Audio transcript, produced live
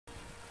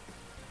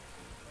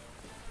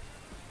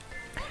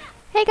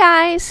Hey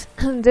guys,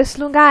 this is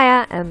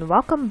Lungaya and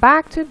welcome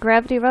back to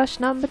Gravity Rush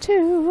number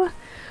 2.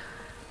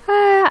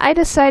 I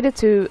decided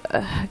to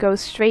go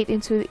straight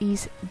into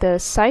the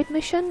side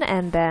mission,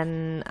 and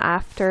then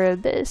after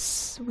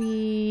this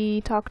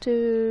we talk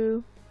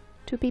to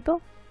two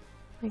people,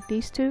 like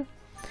these two.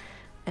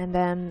 And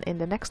then in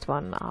the next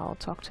one I'll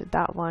talk to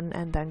that one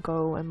and then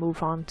go and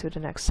move on to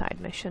the next side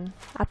mission.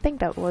 I think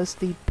that was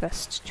the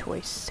best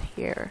choice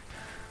here.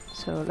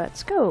 So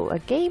let's go, a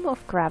game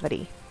of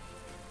gravity.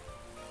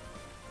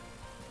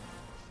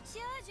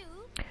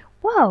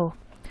 Whoa!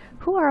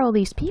 Who are all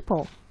these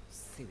people?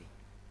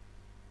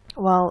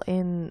 Well,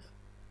 in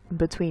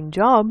between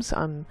jobs,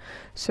 I'm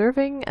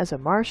serving as a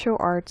martial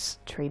arts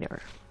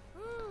trainer.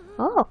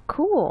 Oh,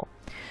 cool!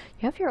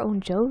 You have your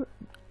own You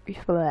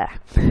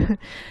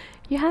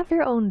have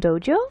your own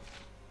dojo?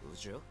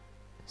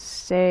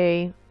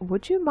 Say,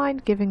 would you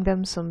mind giving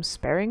them some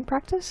sparring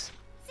practice?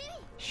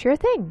 Sure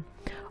thing.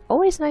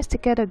 Always nice to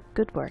get a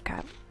good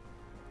workout.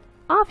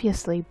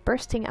 Obviously,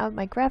 bursting out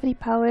my gravity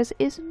powers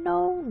is a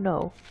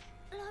no-no,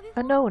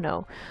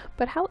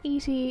 but how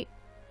easy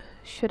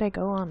should I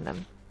go on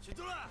them?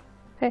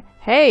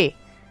 Hey!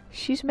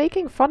 She's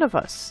making fun of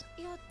us.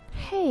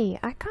 Hey,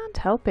 I can't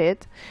help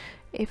it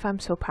if I'm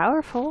so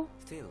powerful.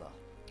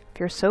 If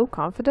you're so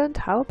confident,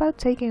 how about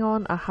taking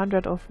on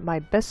 100 of my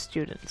best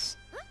students?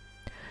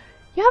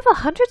 You have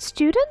 100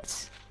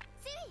 students?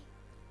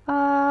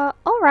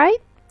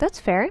 Alright, that's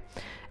fair.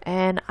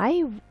 And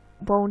I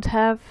won't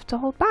have to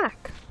hold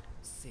back.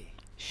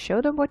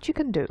 Show them what you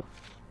can do.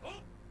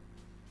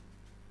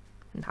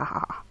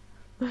 Nah.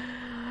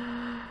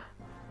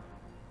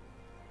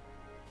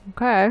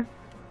 Okay.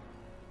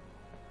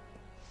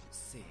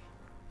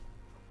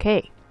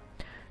 Okay.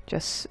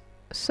 Just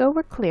so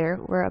we're clear,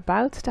 we're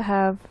about to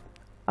have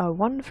a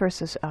 1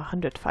 versus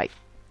 100 fight.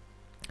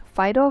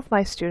 Fight off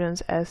my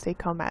students as they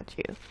come at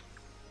you.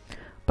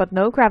 But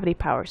no gravity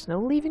powers,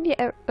 no leaving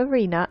the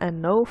arena,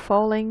 and no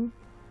falling.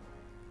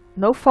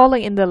 No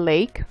falling in the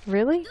lake.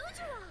 Really?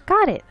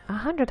 Got it.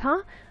 100,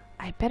 huh?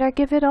 I better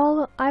give it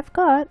all I've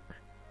got.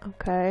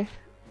 Okay.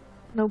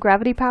 No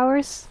gravity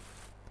powers?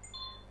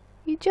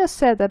 You just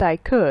said that I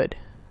could.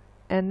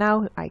 And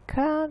now I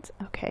can't?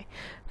 Okay.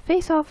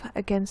 Face off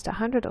against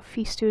 100 of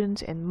Fee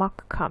students in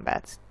mock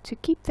combat. To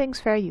keep things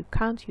fair, you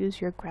can't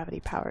use your gravity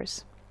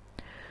powers.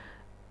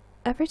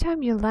 Every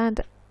time you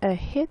land a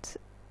hit,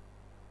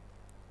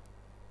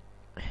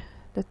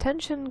 the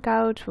tension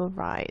gauge will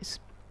rise.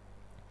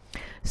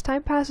 As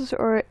time passes,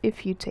 or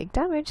if you take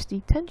damage,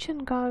 the tension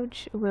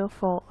gauge will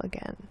fall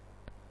again.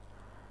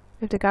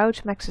 If the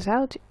gauge maxes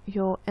out,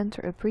 you'll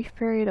enter a brief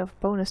period of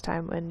bonus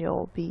time when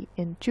you'll be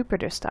in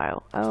Jupiter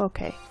style. Oh,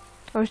 okay.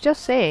 I was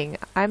just saying,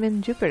 I'm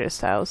in Jupiter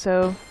style,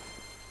 so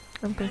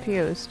I'm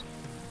confused.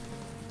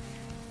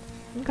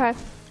 Okay.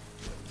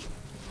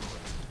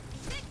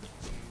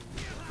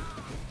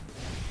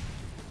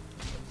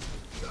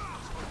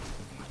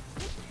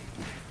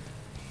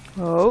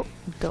 Oh,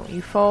 don't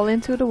you fall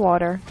into the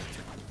water.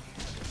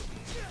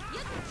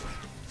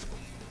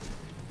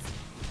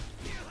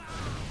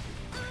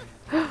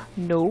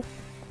 No.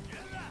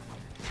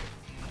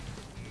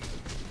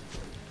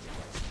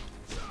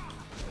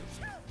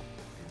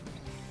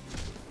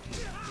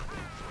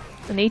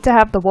 I need to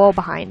have the wall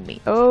behind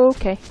me.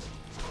 Okay.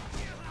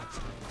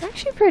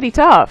 Actually pretty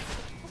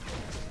tough.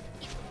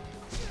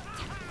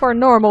 For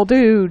normal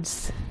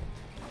dudes.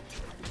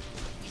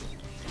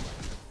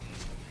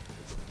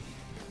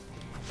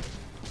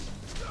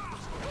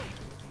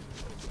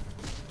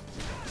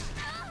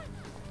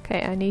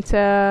 Okay, I need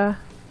to...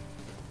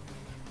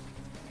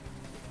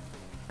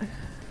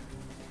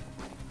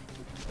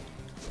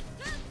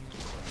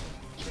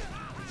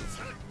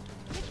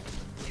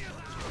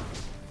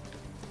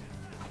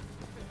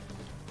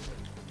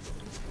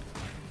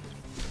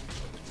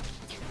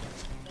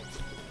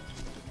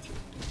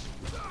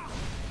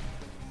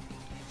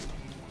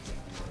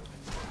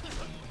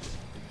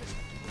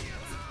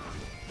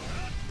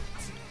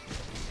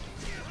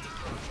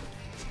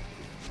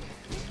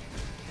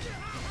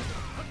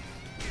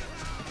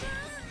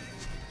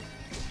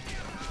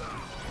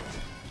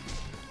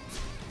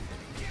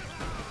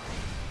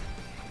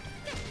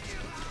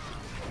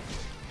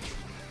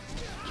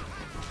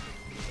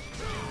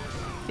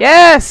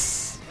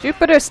 Yes!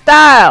 Jupiter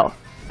style!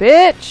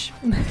 Bitch!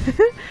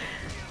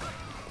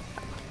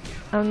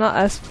 I'm not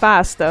as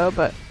fast though,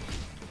 but...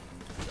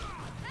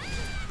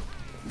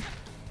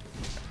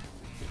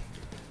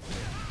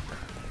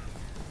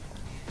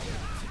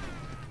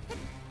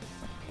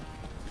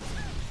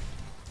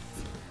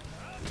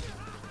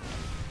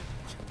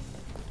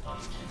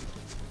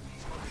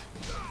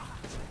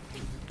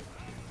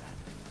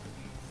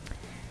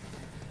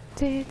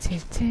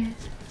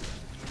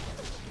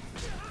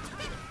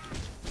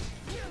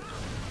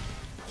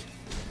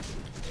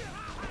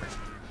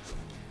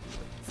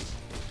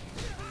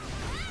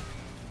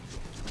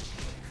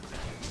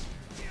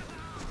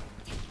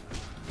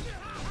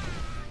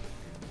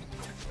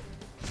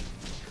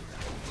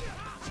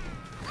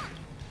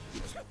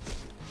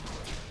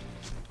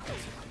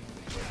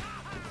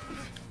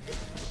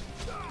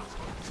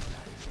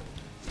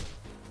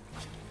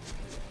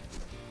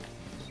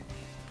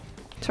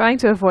 Trying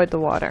to avoid the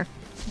water.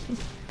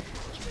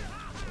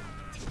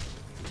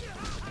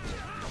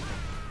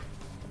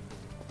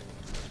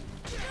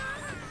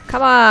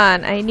 Come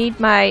on, I need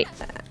my...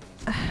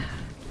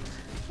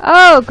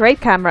 Oh, great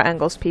camera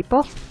angles,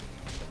 people.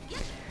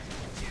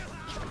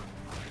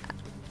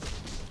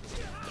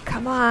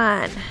 Come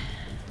on.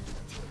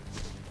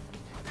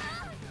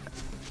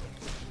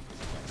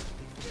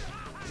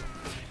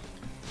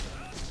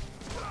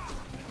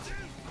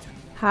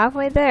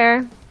 Halfway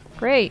there.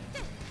 Great.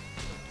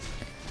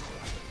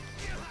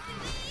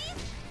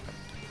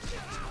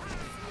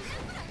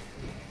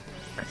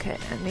 Okay,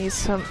 I need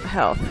some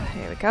health.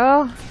 Here we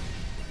go.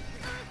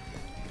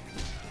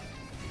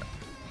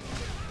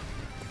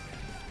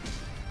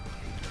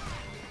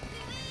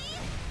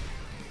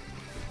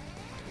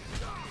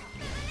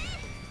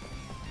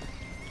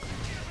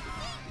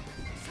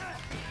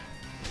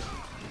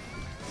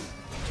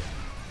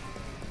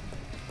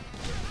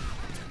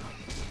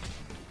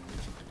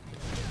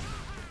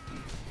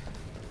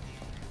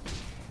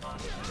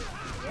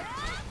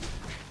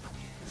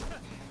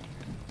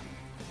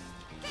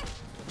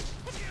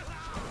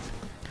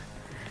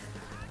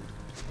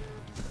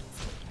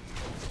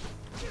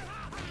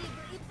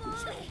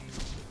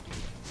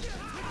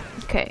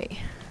 Okay.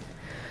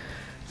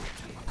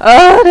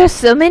 Oh, there's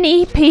so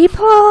many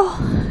people!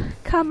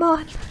 Come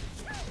on.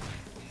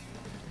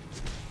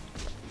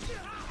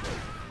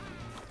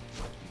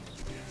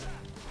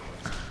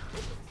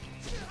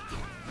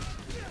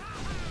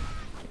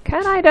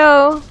 Can I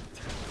though?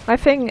 I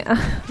think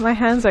my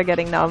hands are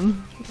getting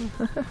numb.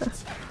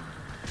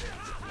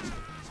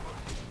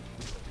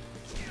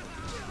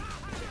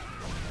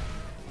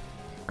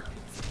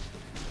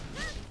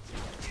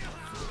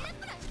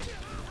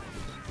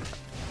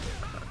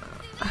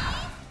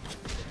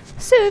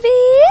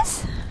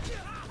 Subies!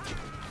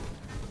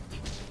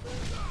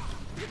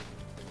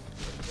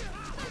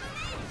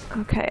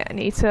 Okay, I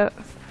need to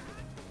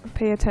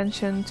pay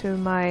attention to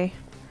my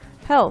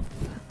health.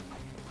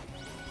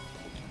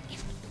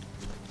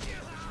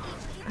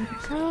 There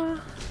we go.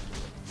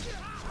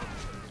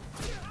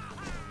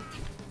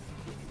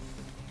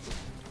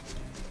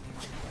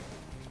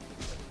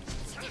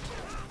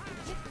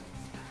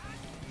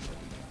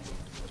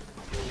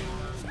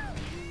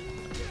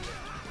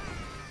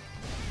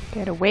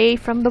 Get away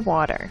from the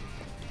water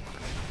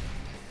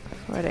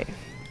before they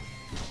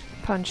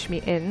punch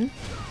me in.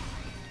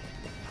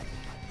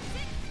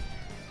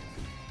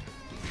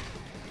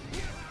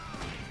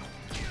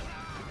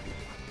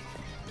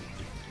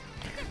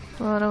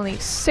 Well, only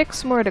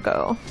 6 more to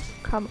go.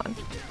 Come on.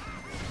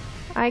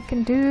 I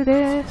can do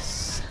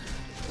this.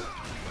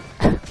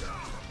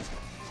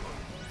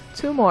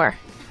 2 more.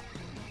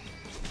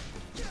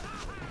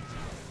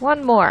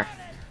 1 more.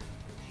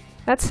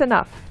 That's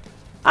enough.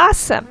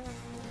 Awesome!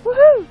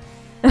 Woohoo!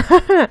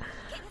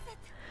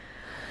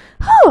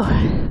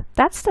 Whew!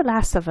 That's the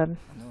last of them.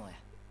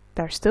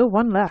 There's still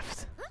 1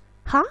 left.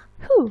 Huh?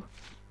 Who?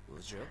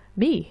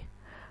 Me.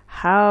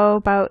 How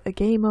about a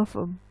game of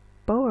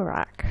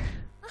Boarak?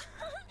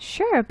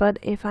 Sure, but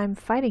if I'm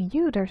fighting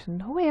you, there's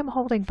no way I'm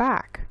holding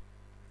back.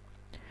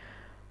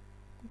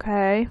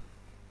 Okay.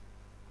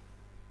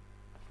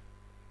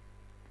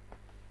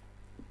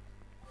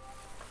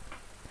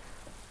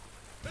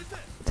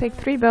 Take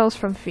 3 bells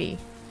from Fee.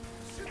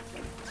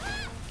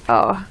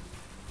 Oh.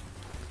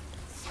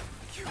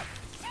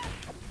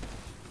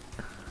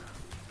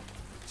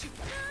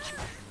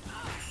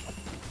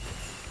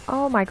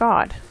 Oh my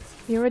god.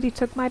 He already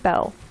took my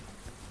bell.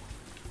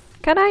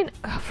 Can I...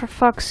 Oh, for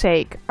fuck's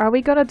sake. Are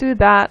we gonna do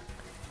that?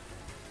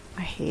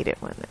 I hate it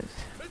when this...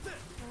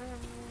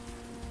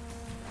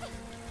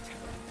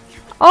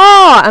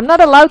 Oh! I'm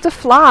not allowed to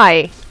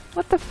fly!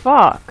 What the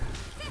fuck?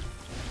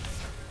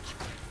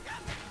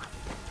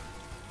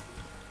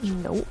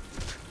 Nope.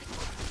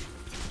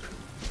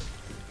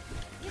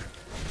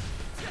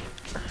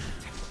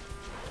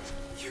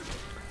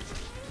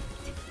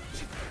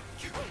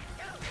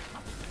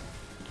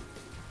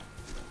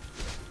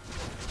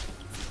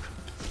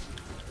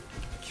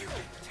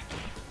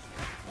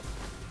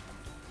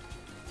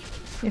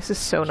 This is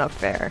so not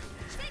fair.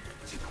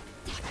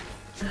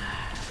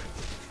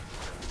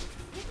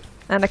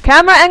 And the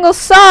camera angle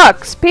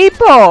sucks,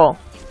 people!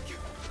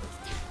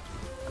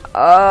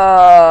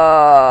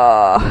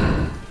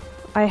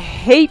 I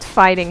hate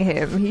fighting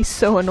him. He's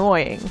so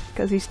annoying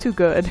because he's too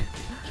good.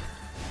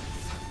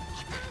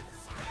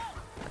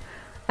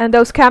 And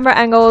those camera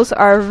angles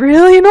are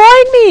really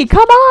annoying me!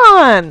 Come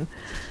on!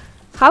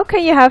 How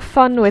can you have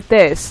fun with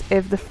this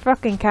if the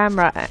fucking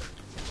camera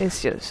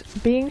is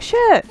just being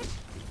shit?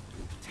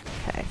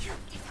 Okay.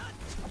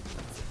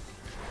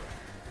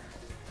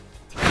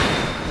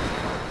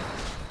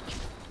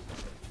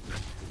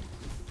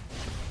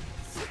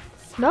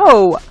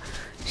 No!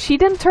 She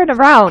didn't turn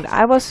around.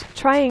 I was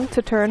trying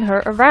to turn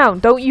her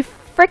around. Don't you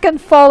frickin'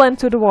 fall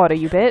into the water,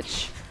 you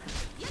bitch.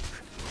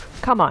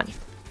 Come on.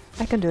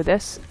 I can do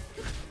this.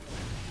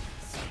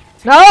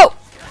 No!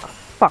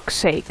 Fuck's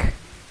sake.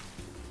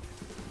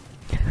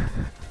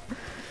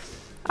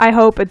 I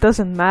hope it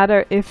doesn't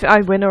matter if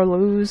I win or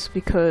lose,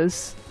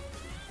 because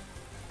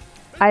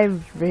I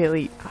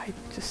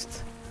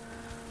just...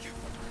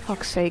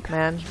 Fuck's sake,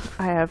 man.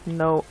 I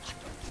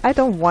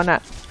don't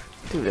wanna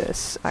do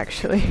this,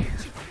 actually.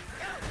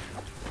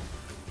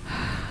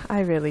 I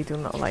really do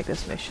not like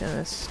this mission,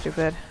 it's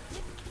stupid.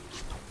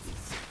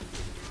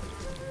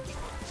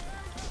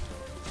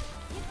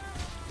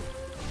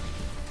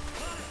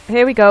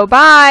 Here we go,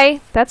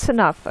 bye! That's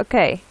enough,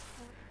 okay.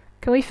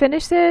 Can we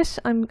finish this?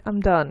 I'm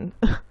done.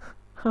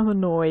 I'm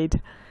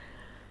annoyed.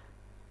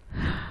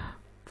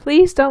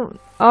 Please don't...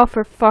 Oh,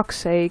 for fuck's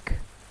sake.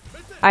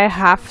 I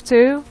have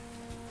to?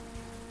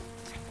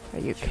 Are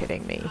you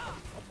kidding me?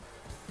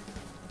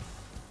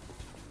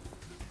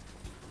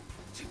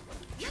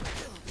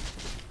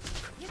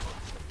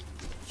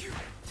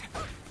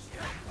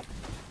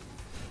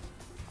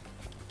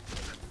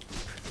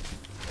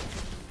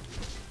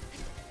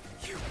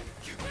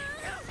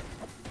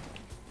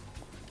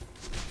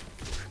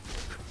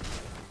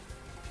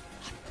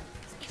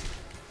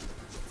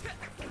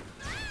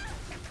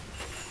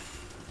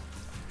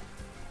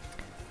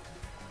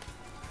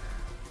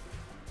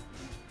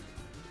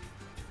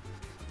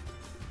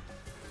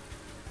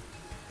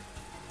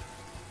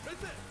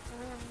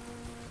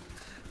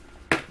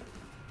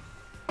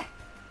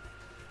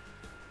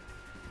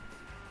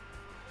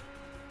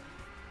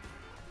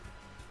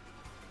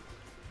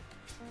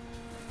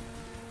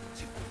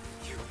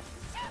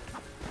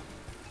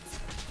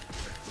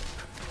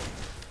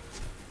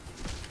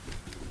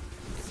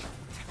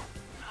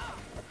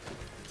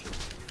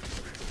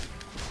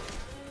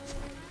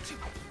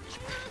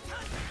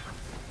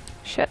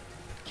 Shit.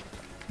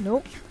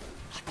 Nope.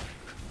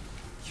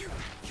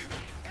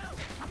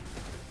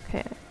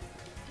 Okay.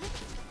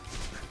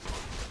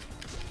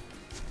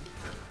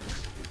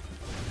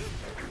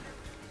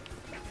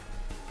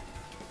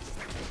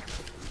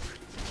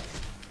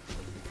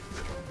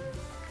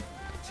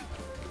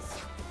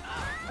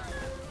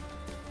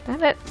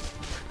 Damn it.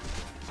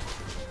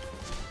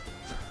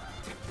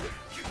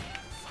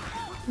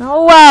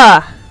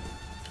 Noah!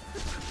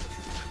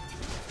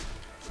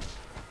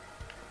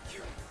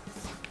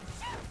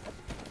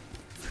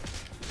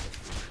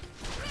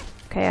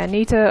 Okay, I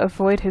need to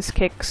avoid his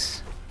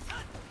kicks.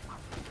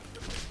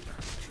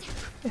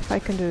 If I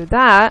can do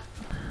that...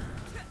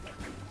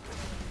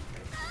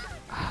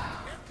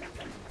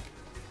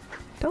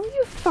 Don't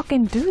you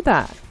fucking do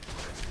that!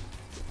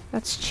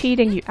 That's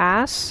cheating, you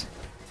ass.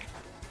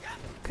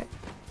 Okay.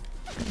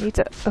 I need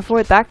to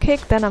avoid that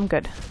kick, then I'm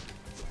good.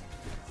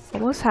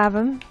 Almost have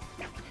him.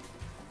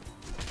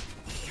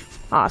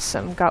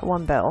 Awesome, got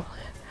one bell.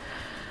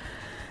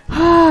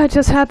 I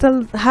just had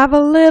to have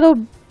a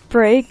little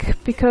break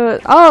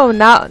because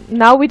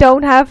now we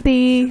don't have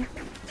the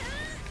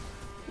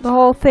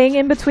whole thing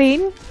in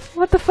between.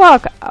 What the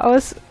fuck? I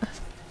was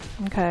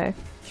okay.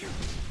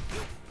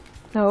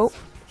 No.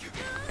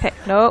 Okay,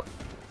 no.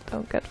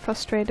 Don't get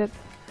frustrated.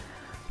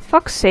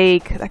 Fuck's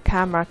sake, the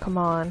camera, come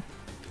on.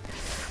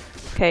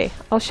 Okay,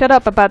 I'll shut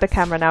up about the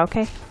camera now,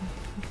 okay?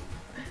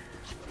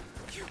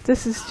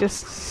 This is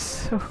just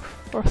so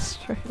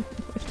frustrating.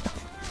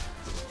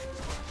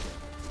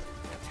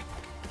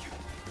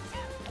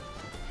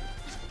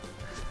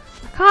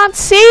 Can't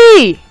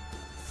see!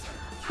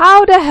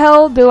 How the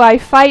hell do I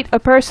fight a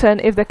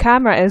person if the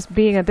camera is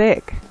being a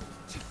dick?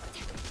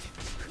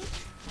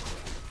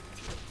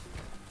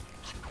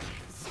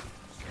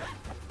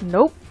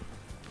 Nope.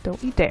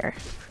 Don't you dare.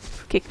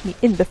 Kick me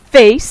in the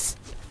face!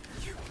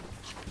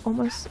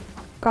 Almost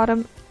got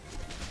him.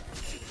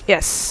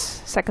 Yes!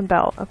 Second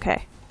bell,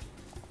 okay.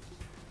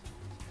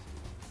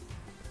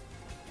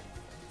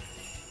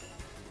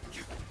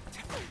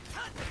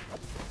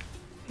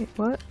 Wait,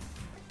 what?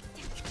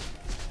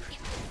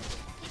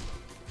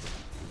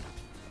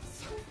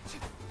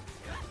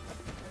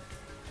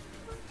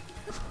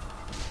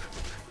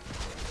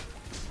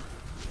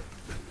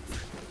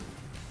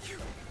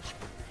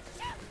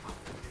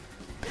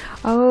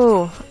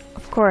 Oh,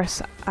 of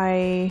course,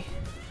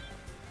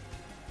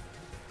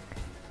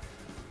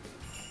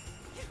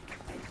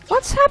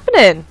 What's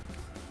happening?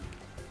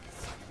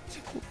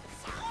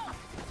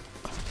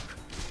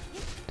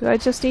 Do I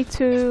just need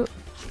to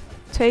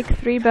take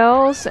 3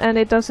 bells and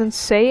it doesn't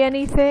say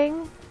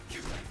anything?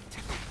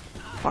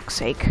 Fuck's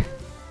sake.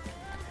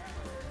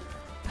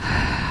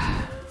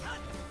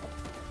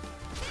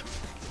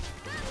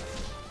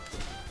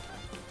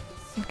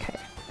 Okay.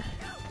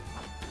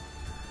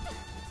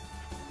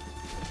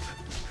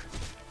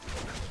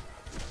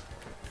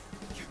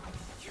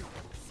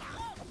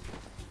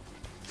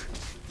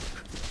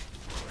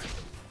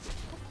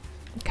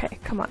 Okay,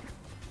 come on.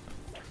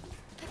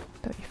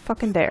 Don't you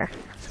fucking dare.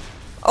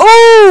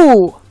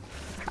 Oh!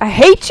 I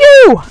hate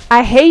you!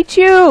 I hate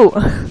you!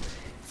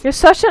 You're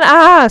such an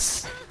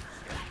ass!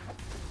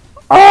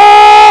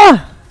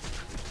 Oh!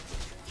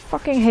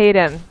 Fucking hate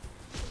him.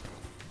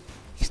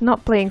 He's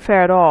not playing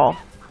fair at all.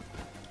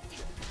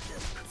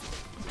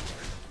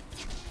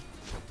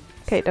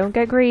 Okay, don't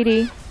get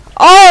greedy.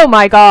 Oh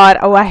my god!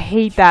 Oh, I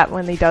hate that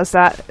when he does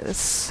that. It's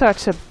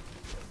such a...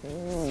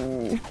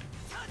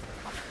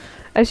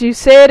 As you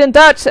say it in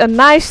Dutch, a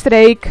nice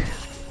streak.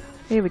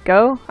 Here we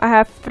go. I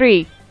have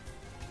 3.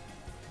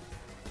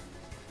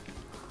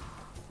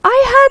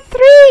 I had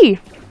 3!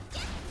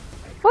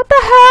 What the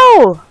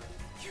hell?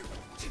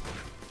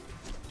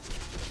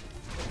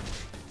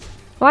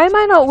 Why am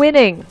I not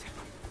winning?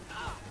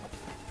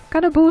 What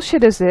kind of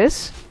bullshit is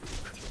this?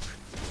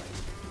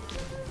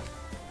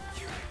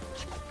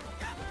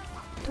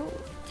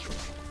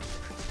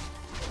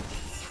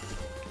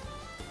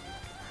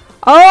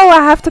 Oh,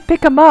 I have to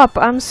pick him up.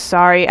 I'm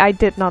sorry, I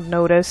did not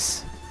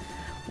notice.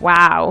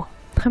 Wow,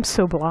 I'm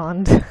so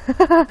blonde.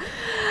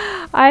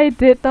 I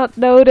did not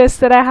notice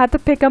that I had to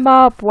pick him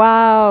up.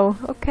 Wow,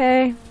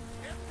 okay.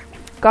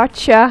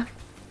 Gotcha.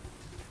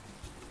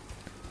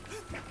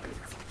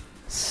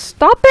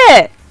 Stop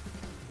it!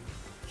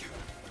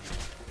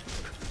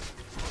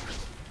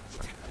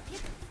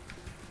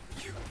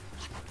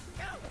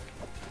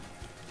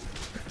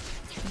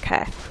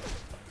 Okay.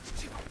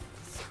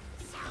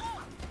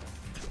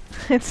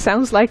 It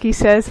sounds like he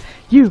says,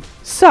 "You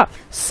suck!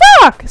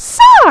 Suck!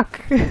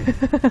 Suck!"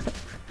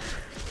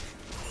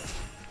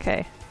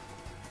 Okay.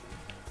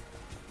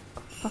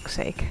 For fuck's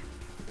sake.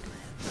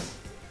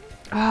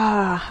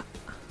 Ah,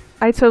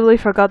 I totally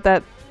forgot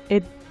that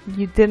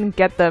you didn't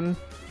get them.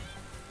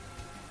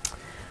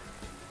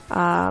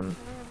 How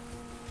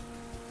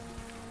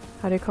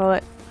do you call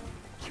it?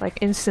 Like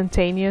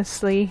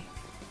instantaneously.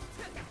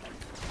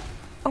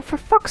 Oh, for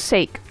fuck's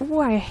sake! Oh,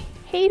 I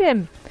hate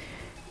him.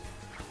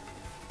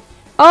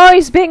 Oh,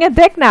 he's being a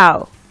dick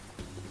now.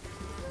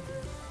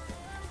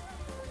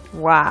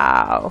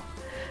 Wow.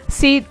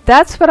 See,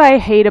 that's what I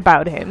hate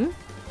about him.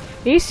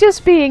 He's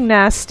just being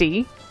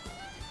nasty.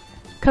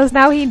 Cause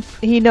now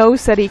he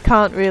knows that he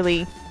can't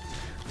really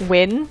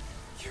win.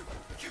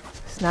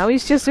 So now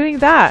he's just doing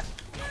that.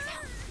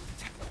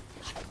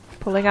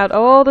 Pulling out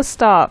all the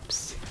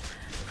stops.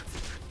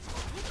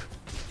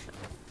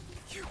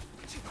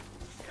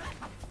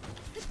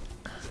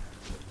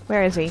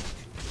 Where is he?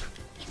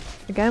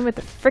 Again with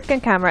the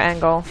frickin' camera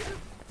angle.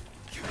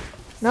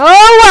 No!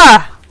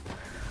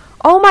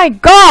 Oh my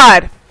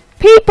god!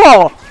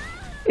 People!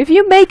 If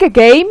you make a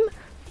game,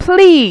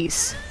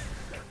 please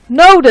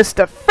notice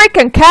the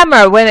frickin'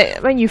 camera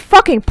when you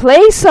fucking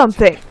play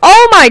something.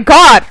 Oh my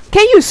god!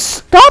 Can you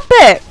stop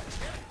it?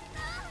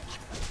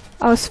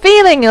 I was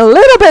feeling a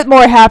little bit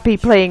more happy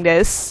playing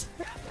this.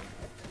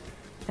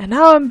 And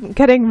now I'm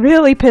getting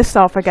really pissed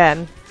off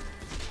again.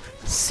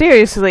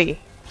 Seriously.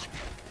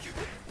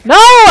 No!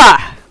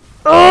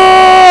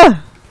 Ugh!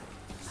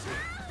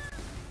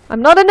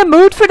 I'm not in the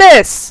mood for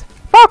this!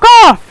 Fuck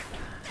off!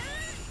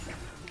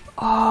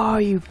 Oh,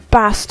 you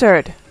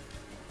bastard.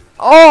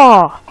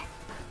 Oh!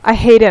 I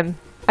hate him.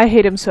 I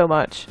hate him so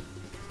much.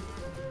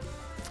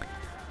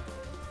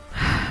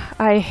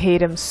 I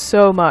hate him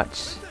so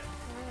much.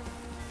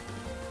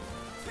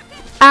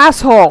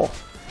 Asshole!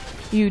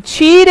 You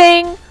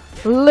cheating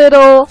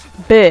little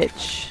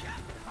bitch.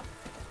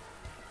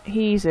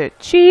 He's a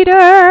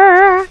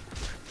cheater!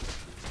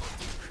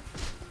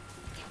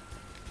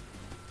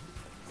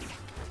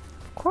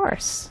 Of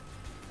course.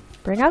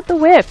 Bring out the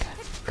whip,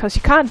 because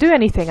you can't do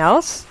anything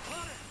else.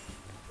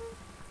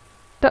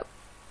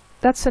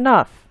 That's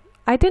enough.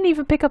 I didn't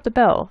even pick up the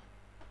bell.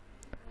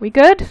 We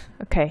good?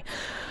 Okay.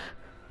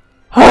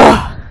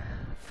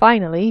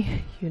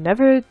 Finally, you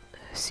never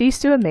cease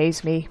to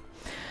amaze me.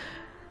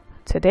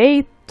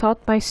 Today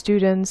taught my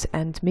students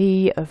and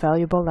me a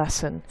valuable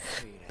lesson.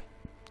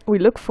 We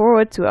look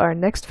forward to our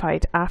next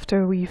fight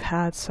after we've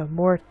had some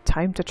more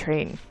time to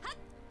train.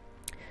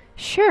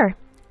 Sure,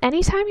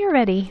 anytime you're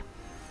ready.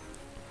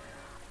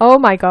 Oh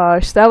my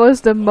gosh, that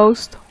was the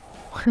most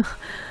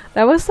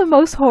that was the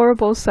most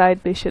horrible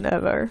side mission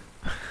ever.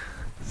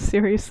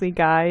 Seriously,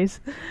 guys.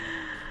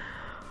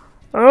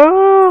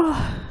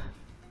 Oh.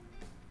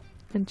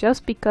 And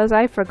just because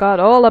I forgot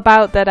all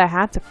about that I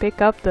had to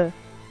pick up the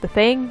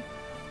thing,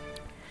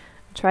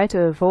 try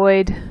to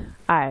avoid,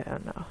 I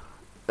don't know.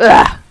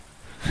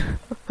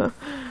 Ugh.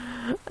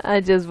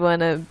 I just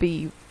wanna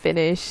be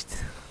finished.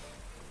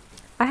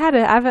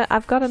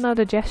 I've got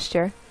another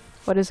gesture.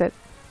 What is it?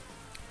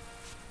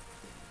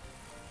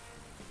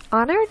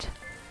 Honored?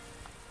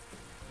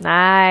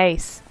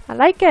 Nice. I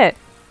like it.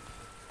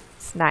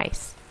 It's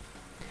nice.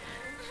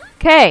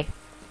 Okay.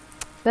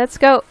 Let's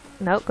go.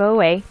 No, go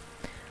away.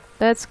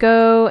 Let's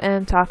go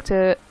and talk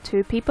to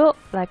two people,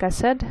 like I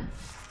said.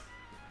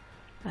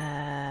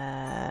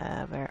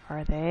 Where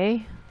are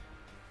they?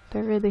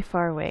 They're really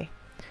far away.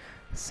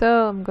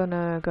 So I'm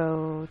gonna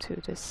go to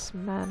this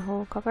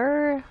manhole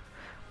cover.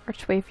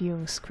 Archway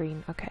viewing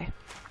screen. Okay.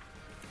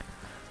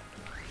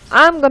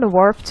 I'm gonna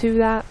warp to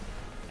that.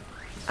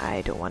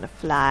 I don't want to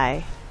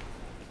fly.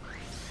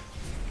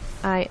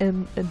 I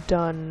am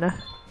done. There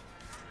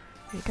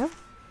you go.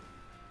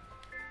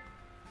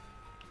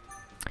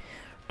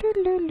 There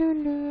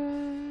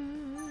you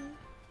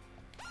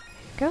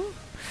go.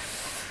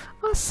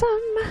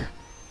 Awesome.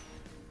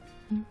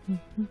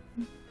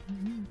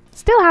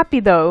 Still happy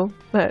though,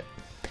 but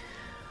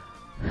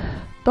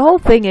the whole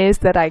thing is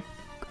that I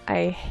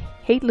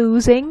hate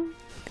losing,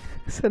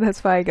 so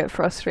that's why I get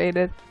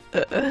frustrated.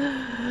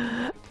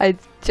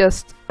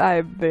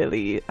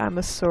 I'm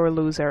a sore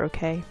loser,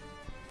 okay?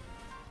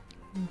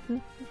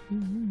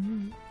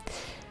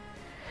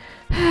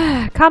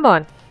 Come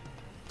on,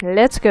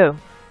 let's go.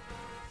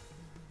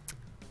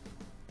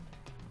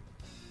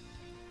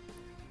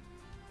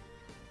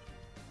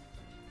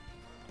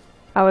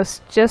 I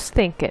was just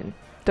thinking,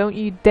 don't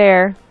you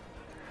dare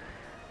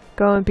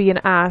go and be an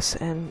ass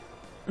and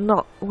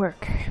not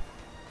work.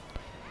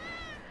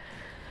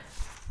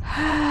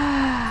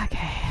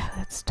 Okay,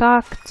 let's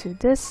talk to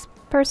this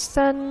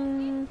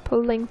person.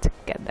 Pulling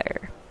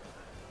together.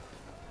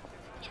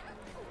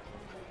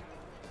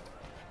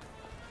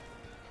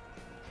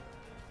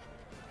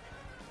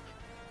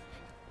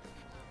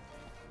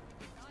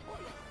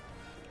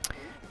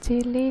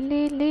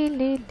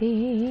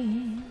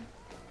 Dee-lee-lee-lee-lee-lee.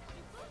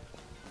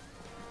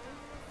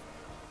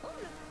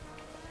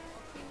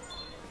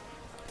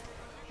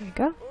 Here you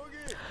go.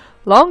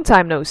 Long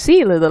time no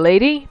see, little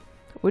lady.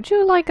 Would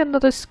you like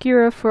another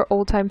skewer for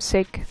old time's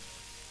sake?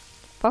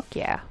 Fuck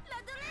yeah.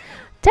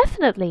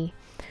 Definitely.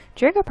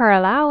 Jirga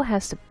Paralao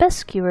has the best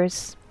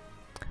skewers.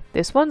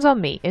 This one's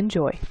on me.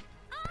 Enjoy.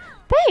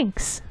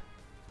 Thanks!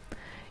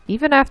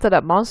 Even after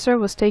that monster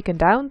was taken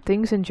down,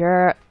 things in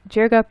Jirga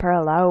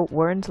Paralao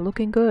weren't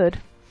looking good.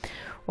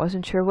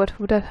 Wasn't sure what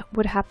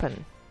would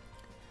happen.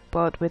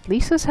 But with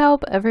Lisa's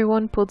help,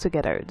 everyone pulled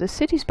together. The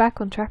city's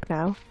back on track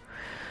now.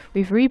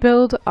 We've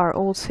rebuilt our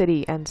old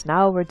city, and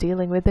now we're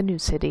dealing with a new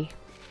city.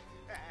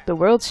 The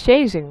world's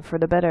changing for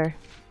the better.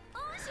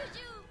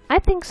 I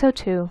think so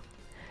too.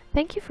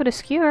 Thank you for the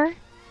skewer.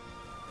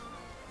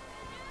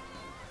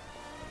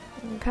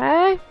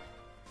 Okay.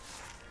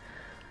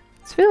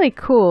 It's really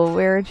cool.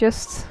 We're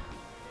just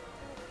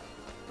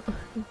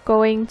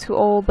going to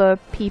all the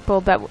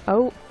people that...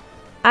 Oh,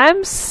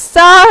 I'm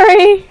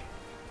sorry!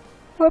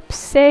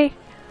 Whoopsie.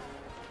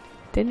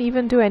 Didn't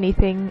even do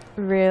anything,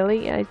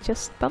 really. I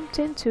just bumped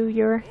into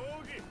your...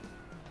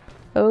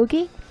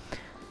 Ogie?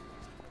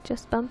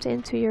 Just bumped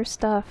into your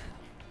stuff.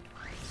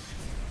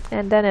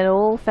 And then it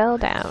all fell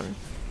down.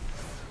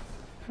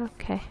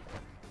 Okay.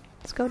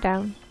 Let's go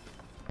down.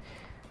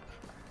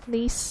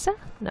 Lisa?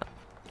 No.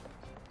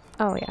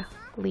 Oh yeah.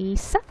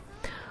 Lisa?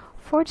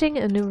 Forging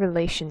a new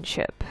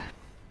relationship.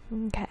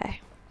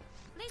 Okay.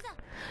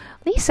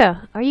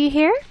 Lisa, are you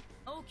here?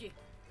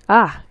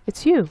 Ah,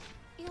 it's you.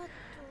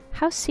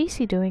 How's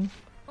Cece doing?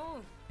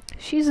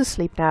 She's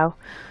asleep now.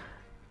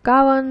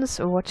 Gawans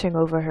are watching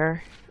over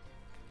her.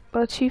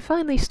 But she's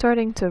finally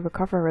starting to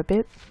recover a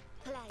bit.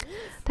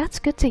 That's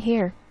good to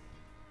hear.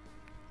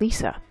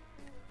 Lisa,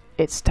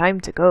 it's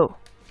time to go.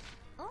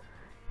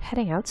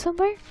 Heading out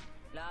somewhere?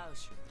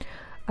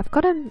 I've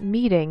got a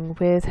meeting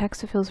with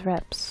Hexafil's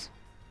reps.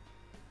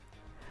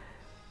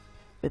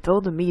 With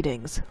all the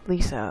meetings,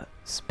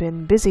 Lisa's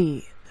been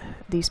busy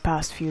these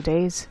past few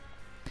days.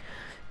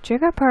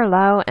 Jirga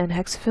Paralao and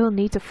Hexafil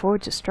need to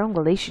forge a strong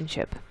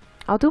relationship.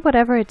 I'll do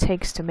whatever it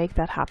takes to make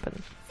that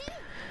happen.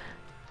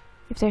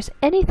 If there's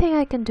anything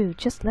I can do,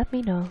 just let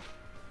me know.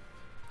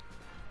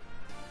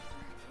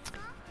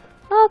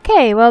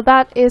 Okay, well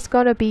that is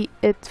gonna be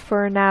it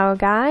for now,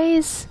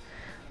 guys.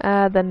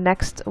 The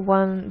next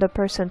one, the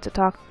person to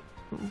talk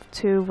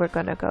to, we're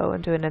gonna go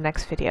and do in the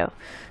next video.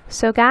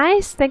 So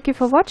guys, thank you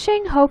for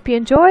watching. Hope you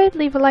enjoyed.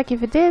 Leave a like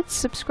if you did,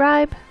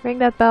 subscribe, ring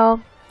that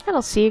bell, and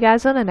I'll see you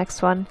guys on the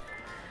next one.